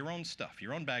overlaying your own stuff,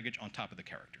 your own baggage on top of the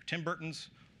character. Tim Burton's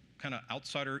kind of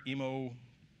outsider emo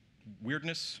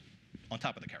weirdness on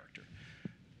top of the character.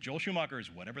 Joel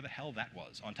Schumacher's whatever the hell that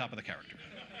was on top of the character.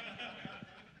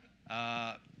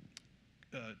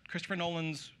 Christopher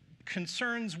Nolan's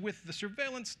concerns with the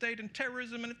surveillance state and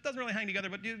terrorism, and it doesn't really hang together,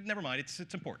 but never mind, it's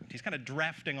important. He's kind of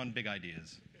drafting on big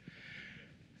ideas.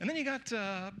 And then you got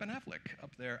Ben Affleck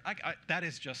up there. That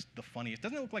is just the funniest.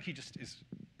 Doesn't it look like he just is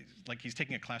like he's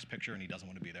taking a class picture and he doesn't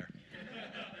want to be there?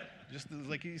 Just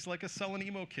like he's like a sullen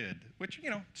emo kid, which,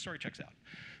 story checks out.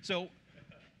 So,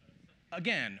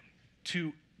 again,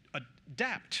 to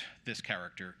adapt this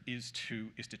character is to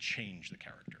change the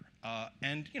character.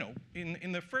 And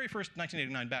in the very first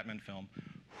 1989 Batman film,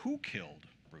 who killed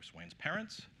Bruce Wayne's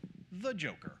parents? The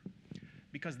Joker,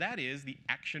 because that is the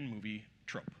action movie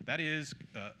trope. That is,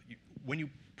 when you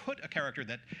put a character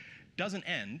that doesn't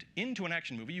end into an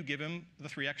action movie, you give him the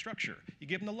 3-act structure. You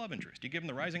give him the love interest. You give him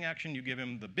the rising action. You give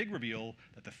him the big reveal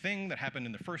that the thing that happened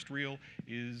in the first reel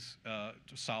is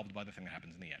solved by the thing that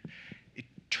happens in the end. It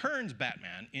turns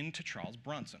Batman into Charles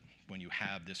Bronson when you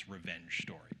have this revenge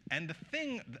story. And the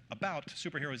thing about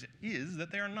superheroes is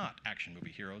that they are not action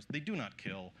movie heroes. They do not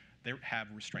kill. They have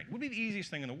restraint. It would be the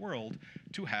easiest thing in the world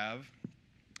to have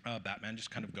Batman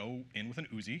just kind of go in with an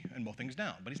Uzi and mow things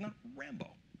down. But he's not Rambo.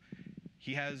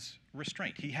 He has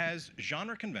restraint. He has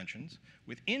genre conventions.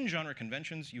 Within genre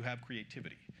conventions, you have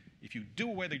creativity. If you do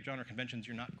away with the genre conventions,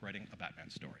 you're not writing a Batman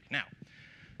story. Now,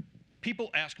 people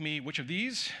ask me which of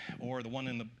these, or the one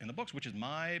in the books, which is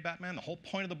my Batman. The whole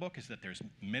point of the book is that there's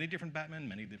many different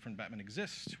Batman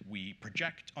exist. We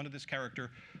project onto this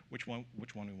character which one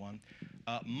we want.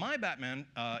 My Batman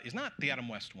is not the Adam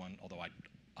West one, although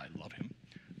I love him.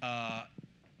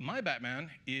 My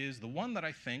Batman is the one that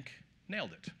I think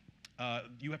nailed it.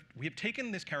 We have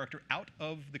taken this character out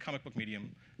of the comic book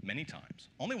medium many times.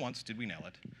 Only once did we nail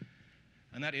it,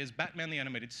 and that is Batman the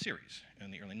Animated Series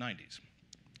in the early 90s.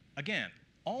 Again,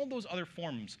 all those other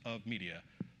forms of media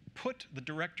put the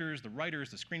directors, the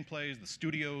writers, the screenplays, the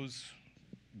studios'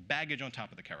 baggage on top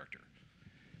of the character.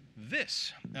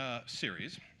 This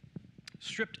series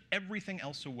stripped everything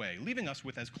else away, leaving us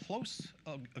with as close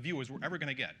a view as we're ever going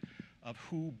to get of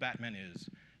who Batman is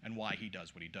and why he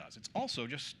does what he does. It's also,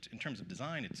 just in terms of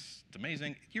design, it's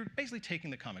amazing. You're basically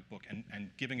taking the comic book and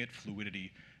giving it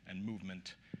fluidity and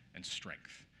movement and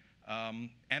strength.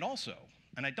 And also,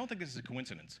 and I don't think this is a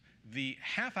coincidence, the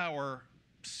half-hour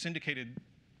syndicated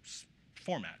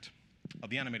format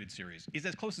of the animated series is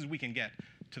as close as we can get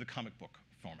to the comic book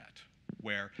format,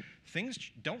 where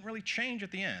things don't really change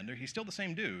at the end. He's still the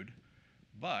same dude,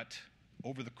 but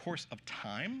over the course of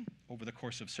time, over the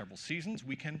course of several seasons,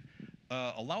 we can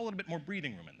allow a little bit more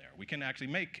breathing room in there. We can actually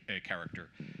make a character.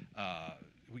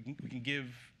 We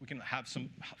can have some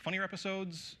funnier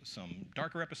episodes, some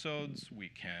darker episodes. We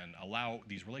can allow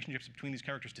these relationships between these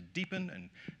characters to deepen and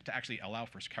to actually allow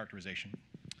for characterization.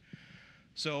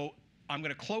 So I'm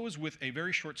going to close with a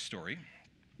very short story,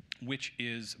 which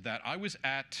is that I was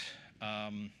at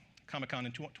Comic-Con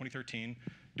in 2013,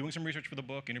 doing some research for the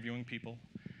book, interviewing people.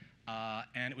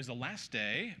 And it was the last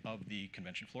day of the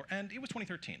convention floor, and it was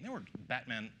 2013. There were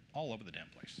Batman all over the damn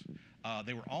place.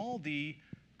 They were all the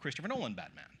Christopher Nolan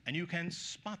Batman, and you can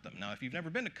spot them. Now, if you've never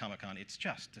been to Comic-Con, it's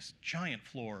just this giant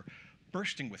floor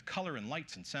bursting with color and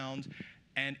lights and sounds,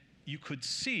 and you could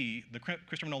see the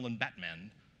Christopher Nolan Batman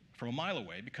from a mile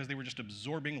away because they were just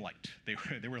absorbing light.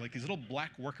 They were like these little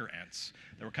black worker ants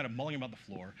that were kind of mulling about the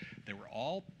floor. They were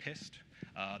all pissed.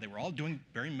 They were all doing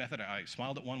very method. I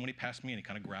smiled at one when he passed me, and he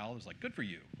kind of growled. I was like, "Good for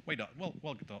you. Well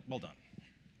done."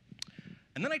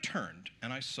 And then I turned,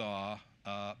 and I saw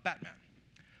Batman,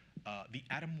 the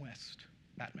Adam West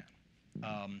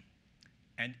Batman,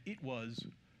 and it was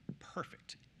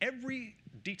perfect. Every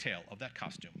detail of that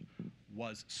costume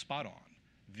was spot on.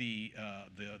 The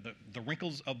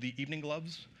wrinkles of the evening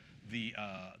gloves, the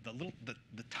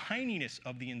tininess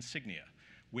of the insignia,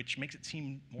 which makes it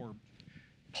seem more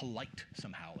polite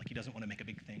somehow, like he doesn't want to make a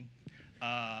big thing.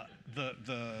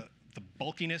 The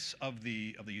bulkiness of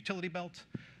the utility belt,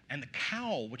 and the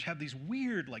cowl, which have these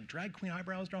weird like drag queen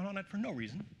eyebrows drawn on it for no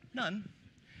reason, none.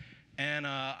 And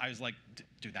I was like,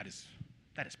 dude, that is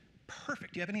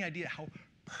perfect. Do you have any idea how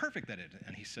perfect that is?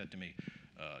 And he said to me,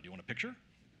 do you want a picture?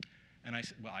 And I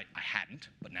said, well, I hadn't,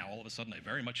 but now all of a sudden I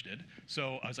very much did.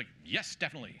 So I was like, yes,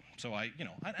 definitely. So I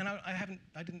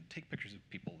didn't take pictures of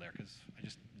people there because I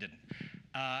just didn't.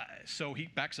 So he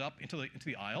backs up into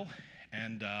the aisle,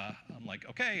 and I'm like,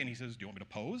 okay. And he says, do you want me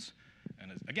to pose?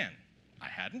 And again, I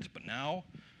hadn't, but now,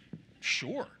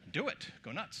 sure, do it.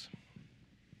 Go nuts.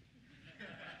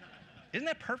 Isn't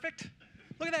that perfect?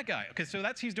 Look at that guy. Okay, so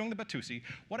he's doing the Batusi.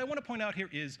 What I want to point out here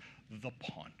is the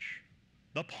paunch.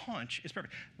 The paunch is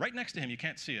perfect. Right next to him, you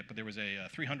can't see it, but there was a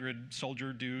 300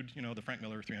 soldier dude, you know, the Frank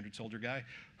Miller 300 soldier guy,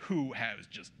 who was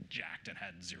just jacked and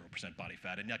had 0% body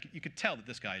fat. And you could tell that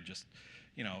this guy just,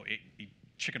 you know, ate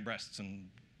chicken breasts and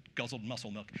guzzled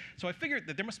muscle milk. So I figured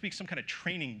that there must be some kind of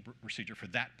training procedure for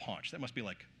that paunch. That must be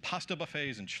like pasta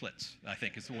buffets and Schlitz, I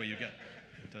think, is the way you get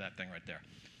to that thing right there.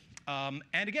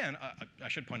 And again, I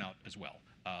should point out as well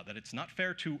that it's not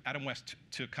fair to Adam West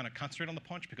to kind of concentrate on the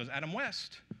punch, because Adam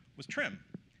West was trim.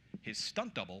 His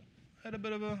stunt double had a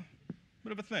bit of a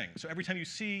thing. So every time you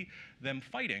see them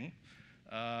fighting,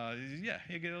 yeah,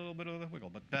 you get a little bit of a wiggle.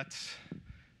 But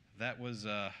that was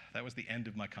the end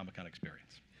of my Comic-Con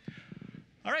experience.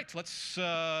 All right, let's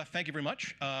thank you very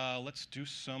much. Let's do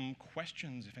some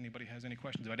questions. If anybody has any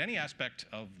questions about any aspect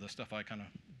of the stuff I kind of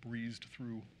breezed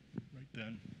through right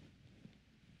then.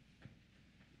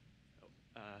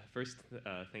 First,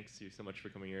 thanks to you so much for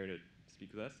coming here to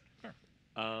speak with us. Sure.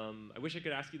 I wish I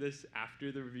could ask you this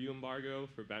after the review embargo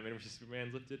for Batman vs.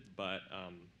 Superman lifted, but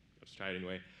let's try it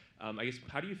anyway. I guess,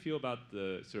 how do you feel about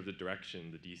the sort of the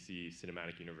direction the DC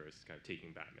cinematic universe is kind of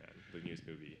taking Batman, the newest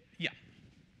movie? Yeah,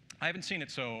 I haven't seen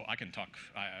it, so I can talk.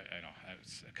 I know,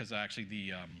 because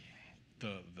actually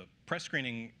the press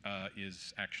screening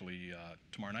is actually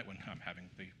tomorrow night when I'm having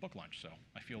the book launch. So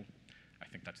I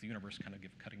think that's the universe kind of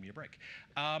cutting me a break.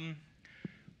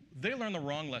 They learned the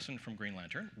wrong lesson from Green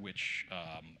Lantern, which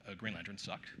Green Lantern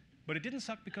sucked. But it didn't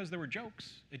suck because there were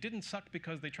jokes. It didn't suck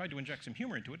because they tried to inject some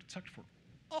humor into it. It sucked for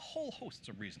a whole host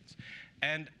of reasons.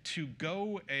 And to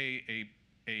go to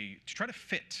try to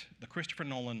fit the Christopher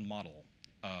Nolan model,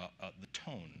 the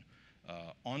tone,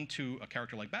 onto a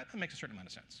character like Batman makes a certain amount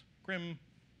of sense. Grim,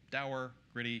 dour,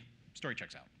 gritty, story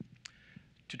checks out.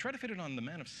 To try to fit it on the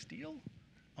Man of Steel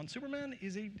on Superman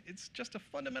it's just a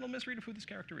fundamental misread of who this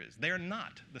character is. They are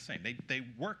not the same. They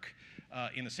work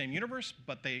in the same universe,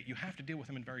 but you have to deal with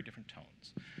them in very different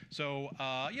tones. So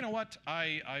you know what?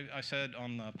 I said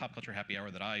on the Pop Culture Happy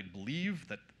Hour that I believe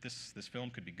that this film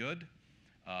could be good.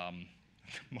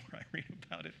 The more I read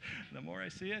about it, the more I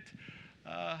see it.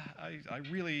 I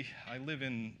live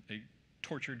in a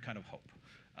tortured kind of hope.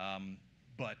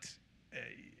 But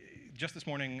just this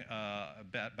morning,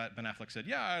 Ben Affleck said,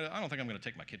 "Yeah, I don't think I'm going to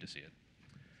take my kid to see it."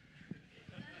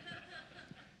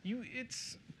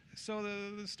 So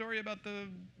the story about the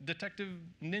detective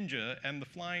ninja and the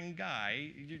flying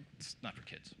guy, it's not for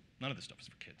kids. None of this stuff is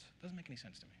for kids. It doesn't make any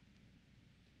sense to me.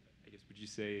 I guess, would you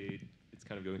say it's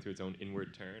kind of going through its own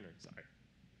inward turn, or sorry?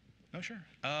 No, sure.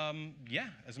 Yeah,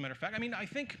 as a matter of fact. I mean, I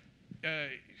think,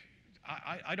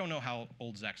 I don't know how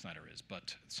old Zack Snyder is,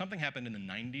 but something happened in the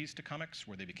 90s to comics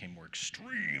where they became more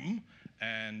extreme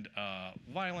and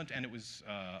violent, and it was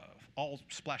all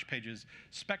splash pages,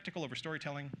 spectacle over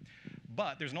storytelling.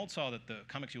 But there's an old saw that the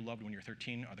comics you loved when you were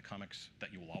 13 are the comics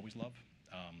that you will always love,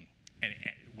 and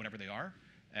whatever they are.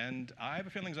 And I have a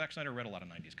feeling Zack Snyder read a lot of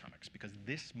 90s comics, because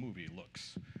this movie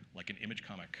looks like an Image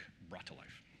comic brought to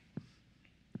life.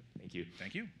 Thank you.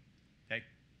 Thank you. Hey.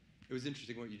 It was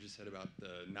interesting what you just said about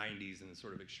the 90s and the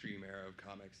sort of extreme era of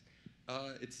comics.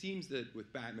 It seems that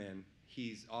with Batman,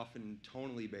 he's often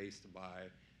tonally based by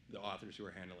the authors who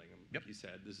are handling him. Yep. Like you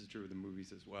said, this is true of the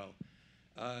movies as well.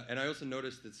 And I also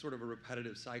noticed it's sort of a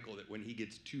repetitive cycle that when he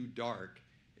gets too dark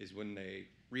is when they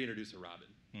reintroduce a Robin.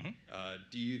 Mm-hmm.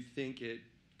 Do you think it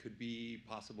could be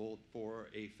possible for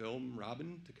a film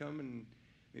Robin to come and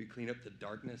maybe clean up the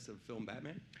darkness of film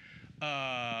Batman?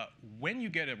 When you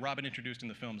get a Robin introduced in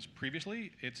the films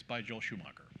previously, it's by Joel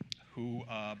Schumacher, who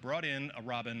brought in a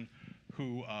Robin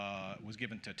who was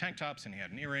given to tank tops and he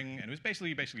had an earring, and it was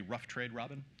basically rough trade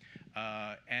Robin.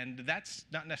 And that's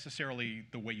not necessarily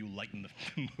the way you lighten the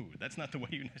mood. That's not the way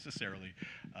you necessarily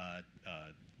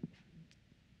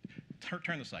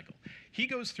turn the cycle. He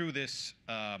goes through this,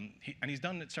 and he's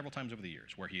done it several times over the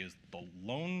years, where he is the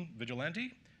lone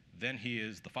vigilante, then he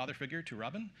is the father figure to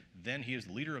Robin, then he is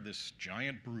the leader of this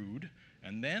giant brood,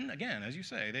 and then, again, as you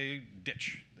say, they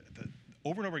ditch.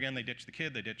 Over and over again, they ditch the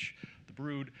kid, they ditch the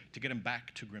brood to get him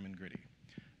back to grim and gritty.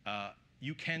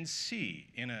 You can see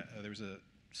there was a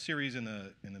series in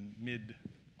the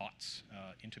mid-aughts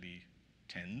into the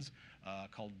 10s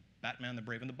called Batman the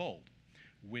Brave and the Bold,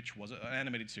 which was an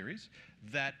animated series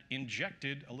that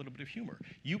injected a little bit of humor.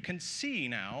 You can see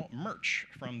now merch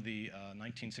from the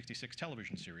 1966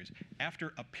 television series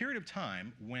after a period of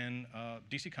time when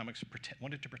DC Comics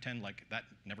wanted to pretend like that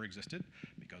never existed,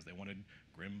 because they wanted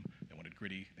grim, they wanted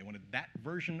gritty, they wanted that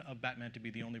version of Batman to be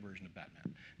the only version of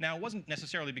Batman. Now, it wasn't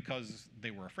necessarily because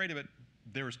they were afraid of it.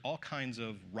 There's all kinds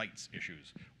of rights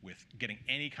issues with getting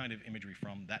any kind of imagery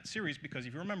from that series, because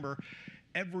if you remember,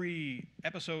 every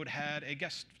episode had a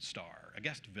guest star, a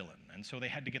guest villain, and so they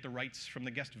had to get the rights from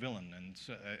the guest villain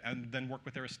and then work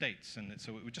with their estates, and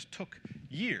so it just took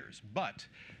years. But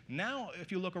now,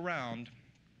 if you look around,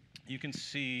 you can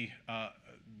see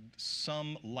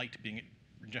some light being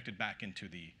injected back into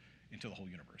the whole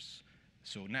universe.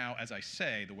 So now, as I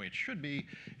say, the way it should be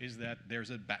is that there's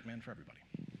a Batman for everybody.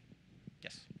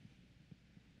 Yes.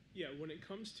 Yeah, when it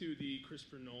comes to the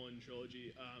Christopher Nolan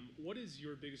trilogy, what is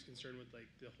your biggest concern with like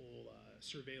the whole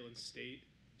surveillance state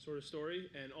sort of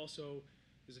story? And also,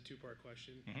 there's a two-part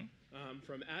question. Mm-hmm.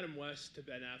 From Adam West to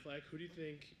Ben Affleck,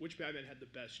 which Batman had the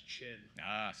best chin?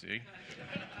 Ah, see.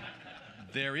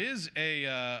 There is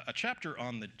a chapter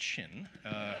on the chin.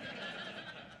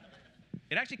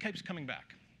 It actually keeps coming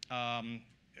back.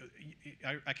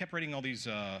 I kept reading all these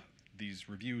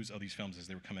reviews of these films as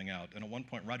they were coming out, and at one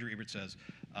point Roger Ebert says,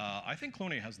 I think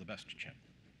Clooney has the best chin.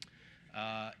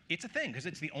 It's a thing, because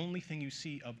it's the only thing you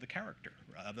see of the character,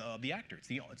 of the actor. It's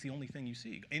the only thing you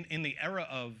see. In the era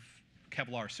of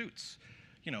Kevlar suits,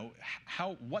 you know,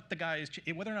 what the guy is,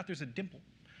 whether or not there's a dimple,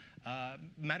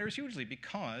 matters hugely,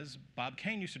 because Bob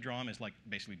Kane used to draw him as like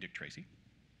basically Dick Tracy,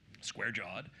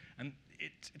 square-jawed, and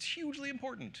it's hugely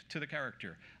important to the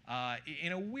character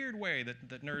in a weird way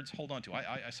that nerds hold on to.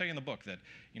 I say in the book that,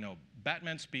 you know,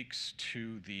 Batman speaks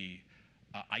to the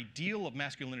ideal of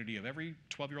masculinity of every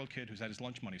 12-year-old kid who's had his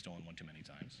lunch money stolen one too many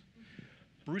times.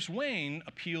 Bruce Wayne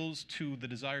appeals to the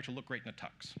desire to look great in a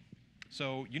tux.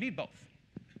 So you need both.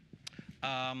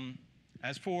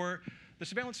 As for the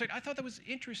surveillance state, I thought that was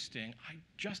interesting. I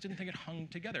just didn't think it hung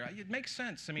together. It makes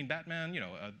sense. I mean, Batman, you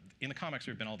know, in the comics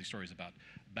there have been all these stories about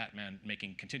Batman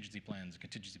making contingency plans,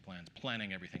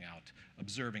 planning everything out,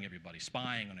 observing everybody,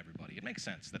 spying on everybody. It makes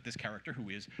sense that this character, who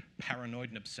is paranoid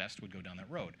and obsessed, would go down that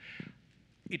road.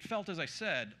 It felt, as I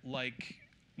said, like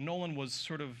Nolan was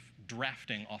sort of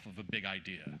drafting off of a big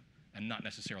idea and not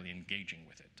necessarily engaging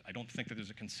with it. I don't think that there's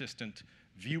a consistent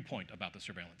viewpoint about the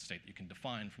surveillance state that you can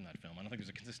define from that film. I don't think there's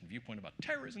a consistent viewpoint about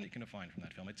terrorism that you can define from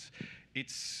that film.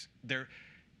 It's there.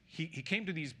 He came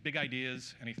to these big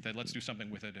ideas and he said, let's do something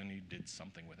with it, and he did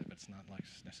something with it, but it's not like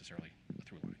necessarily a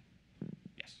through line.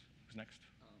 Yes, who's next?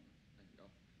 I can go.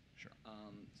 Sure.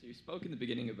 So you spoke in the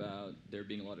beginning about there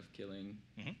being a lot of killing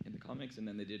Mhm. in the comics, and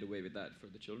then they did away with that for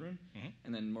the children. Mhm.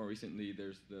 And then more recently,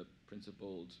 there's the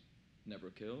principled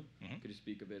never kill. Mhm. Could you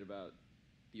speak a bit about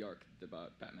the arc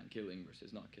about Batman killing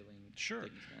versus not killing? Sure.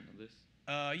 Taking a stand on this.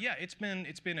 Yeah, it's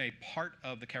been a part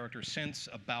of the character since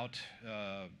about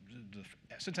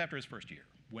since after his first year,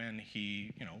 when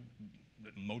he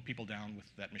mowed people down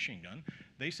with that machine gun.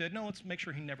 They said, no, let's make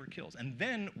sure he never kills. And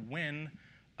then when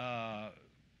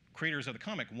creators of the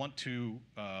comic want to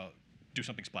do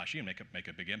something splashy and make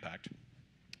a big impact,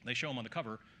 they show him on the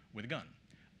cover with a gun.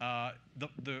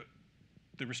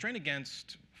 The restraint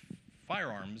against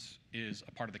firearms is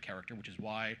a part of the character, which is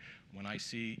why when I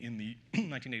see in the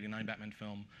 1989 Batman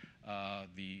film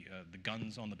the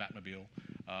guns on the Batmobile,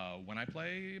 when I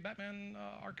play Batman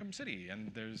Arkham City,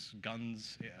 and there's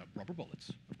guns, rubber bullets,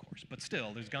 of course, but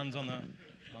still there's guns on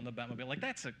the Batmobile. Like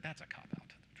that's a cop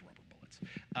out. Rubber bullets.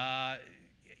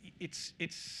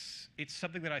 It's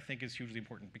something that I think is hugely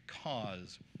important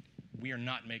because we are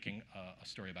not making a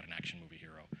story about an action movie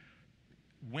hero.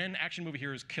 When action movie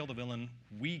heroes kill the villain,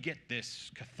 we get this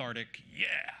cathartic, yeah.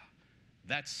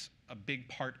 That's a big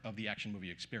part of the action movie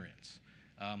experience.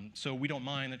 So we don't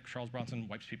mind that Charles Bronson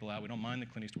wipes people out. We don't mind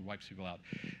that Clint Eastwood wipes people out.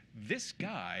 This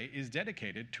guy is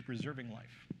dedicated to preserving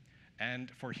life.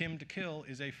 And for him to kill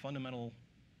is a fundamental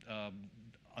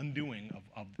undoing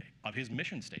of his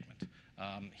mission statement.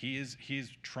 He is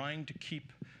trying to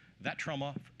keep that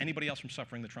trauma, anybody else from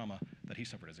suffering the trauma that he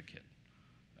suffered as a kid.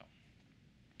 So,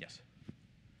 yes.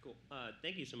 Cool.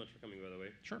 Thank you so much for coming, by the way.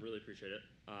 Sure. Really appreciate it.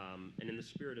 And in the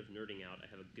spirit of nerding out, I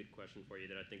have a good question for you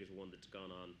that I think is one that's gone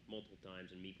on multiple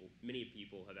times and many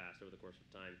people have asked over the course of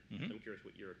time. Mm-hmm. So I'm curious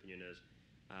what your opinion is.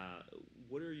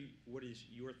 What is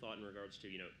your thought in regards to,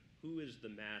 who is the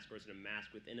mask, or is it a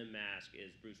mask within a mask? Is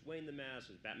Bruce Wayne the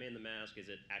mask? Is Batman the mask? Is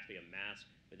it actually a mask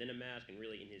within a mask? And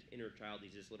really in his inner child,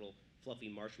 he's this little fluffy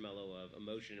marshmallow of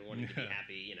emotion and wanting to be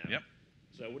happy, Yep.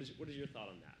 So what is your thought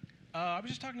on that? I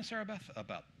was just talking to Sarah Beth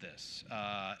about this.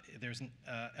 There's an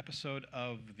episode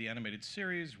of the animated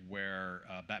series where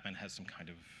Batman has some kind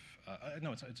of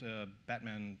no, it's a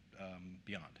Batman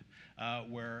Beyond,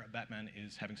 where Batman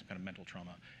is having some kind of mental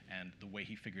trauma, and the way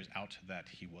he figures out that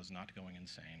he was not going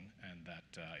insane and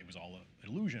that it was all an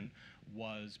illusion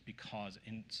was because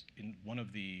in one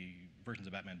of the versions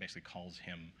of Batman basically calls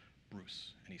him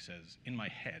Bruce, and he says, "In my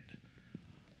head,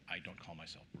 I don't call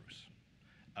myself Bruce."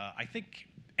 I think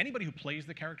anybody who plays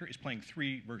the character is playing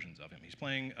three versions of him. He's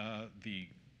playing the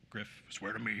Griff,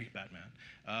 swear to me,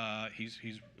 Batman. He's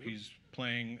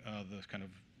playing the kind of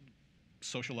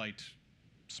socialite,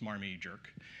 smarmy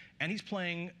jerk, and he's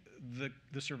playing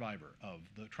the survivor of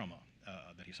the trauma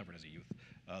that he suffered as a youth,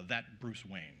 that Bruce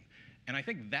Wayne. And I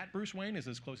think that Bruce Wayne is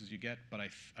as close as you get, but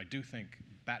I do think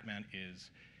Batman is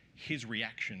his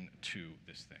reaction to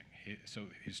this thing. So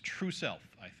his true self,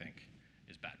 I think,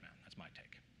 is Batman. That's my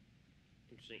take.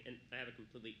 Interesting. And I have a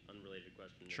completely unrelated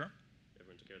question. Sure. If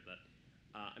everyone's okay with that.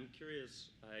 I'm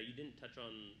curious, you didn't touch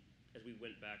on, as we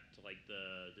went back to like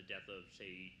the death of,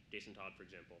 say, Jason Todd, for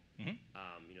example. Mm-hmm.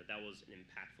 That was an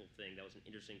impactful thing. That was an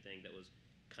interesting thing that was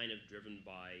kind of driven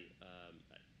by,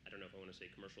 I don't know if I want to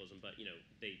say commercialism, but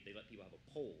they let people have a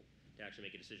poll to actually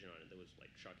make a decision on it that was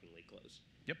like shockingly close.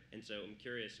 Yep. And so I'm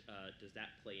curious, does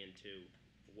that play into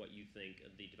what you think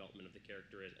the development of the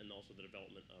character is, and also the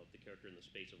development of the character in the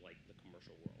space of like the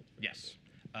commercial world? Yes.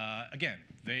 Again,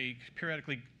 they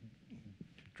periodically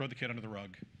throw the kid under the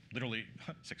rug, literally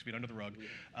 6 feet under the rug,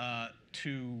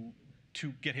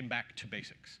 to get him back to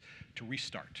basics, to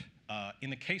restart. In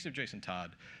the case of Jason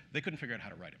Todd, they couldn't figure out how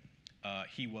to write him.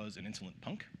 He was an insolent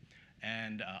punk,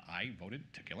 and I voted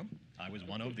to kill him. I was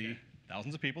one of the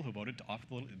thousands of people who voted to off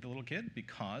the little kid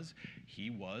because he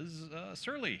was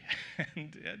surly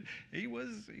and he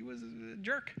was a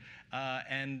jerk.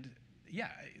 And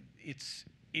yeah,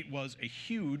 it was a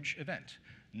huge event.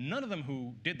 None of them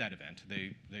who did that event,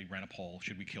 they ran a poll: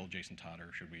 should we kill Jason Todd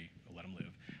or should we let him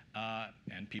live?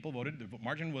 And people voted. The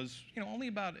margin was only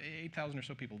about 8,000 or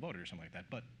so people voted or something like that.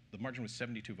 But the margin was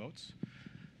 72 votes.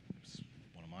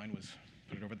 One of mine was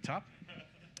put it over the top.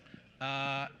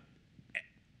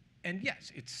 And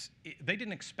yes, they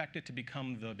didn't expect it to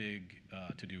become the big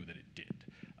to-do that it did.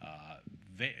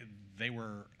 They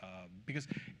were because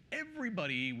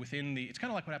everybody within it's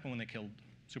kind of like what happened when they killed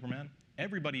Superman.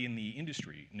 Everybody in the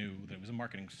industry knew that it was a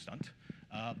marketing stunt,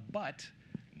 but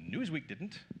Newsweek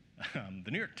didn't.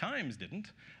 The New York Times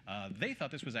didn't. They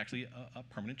thought this was actually a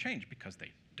permanent change because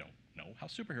they don't know how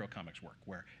superhero comics work,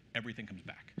 where everything comes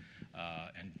back.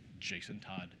 And Jason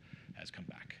Todd has come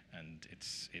back. And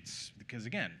it's because,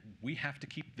 again, we have to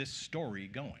keep this story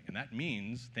going. And that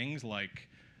means things like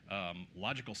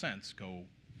logical sense go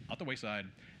out the wayside,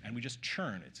 and we just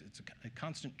churn. It's a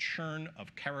constant churn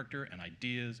of character and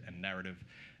ideas and narrative.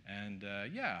 And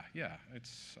yeah,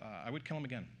 I would kill him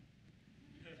again.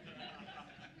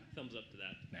 Thumbs up to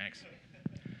that. Thanks.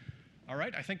 All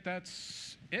right, I think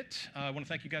that's it. I want to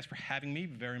thank you guys for having me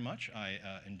very much. I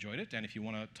enjoyed it. And if you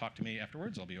want to talk to me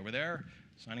afterwards, I'll be over there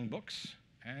signing books.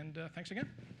 And thanks again.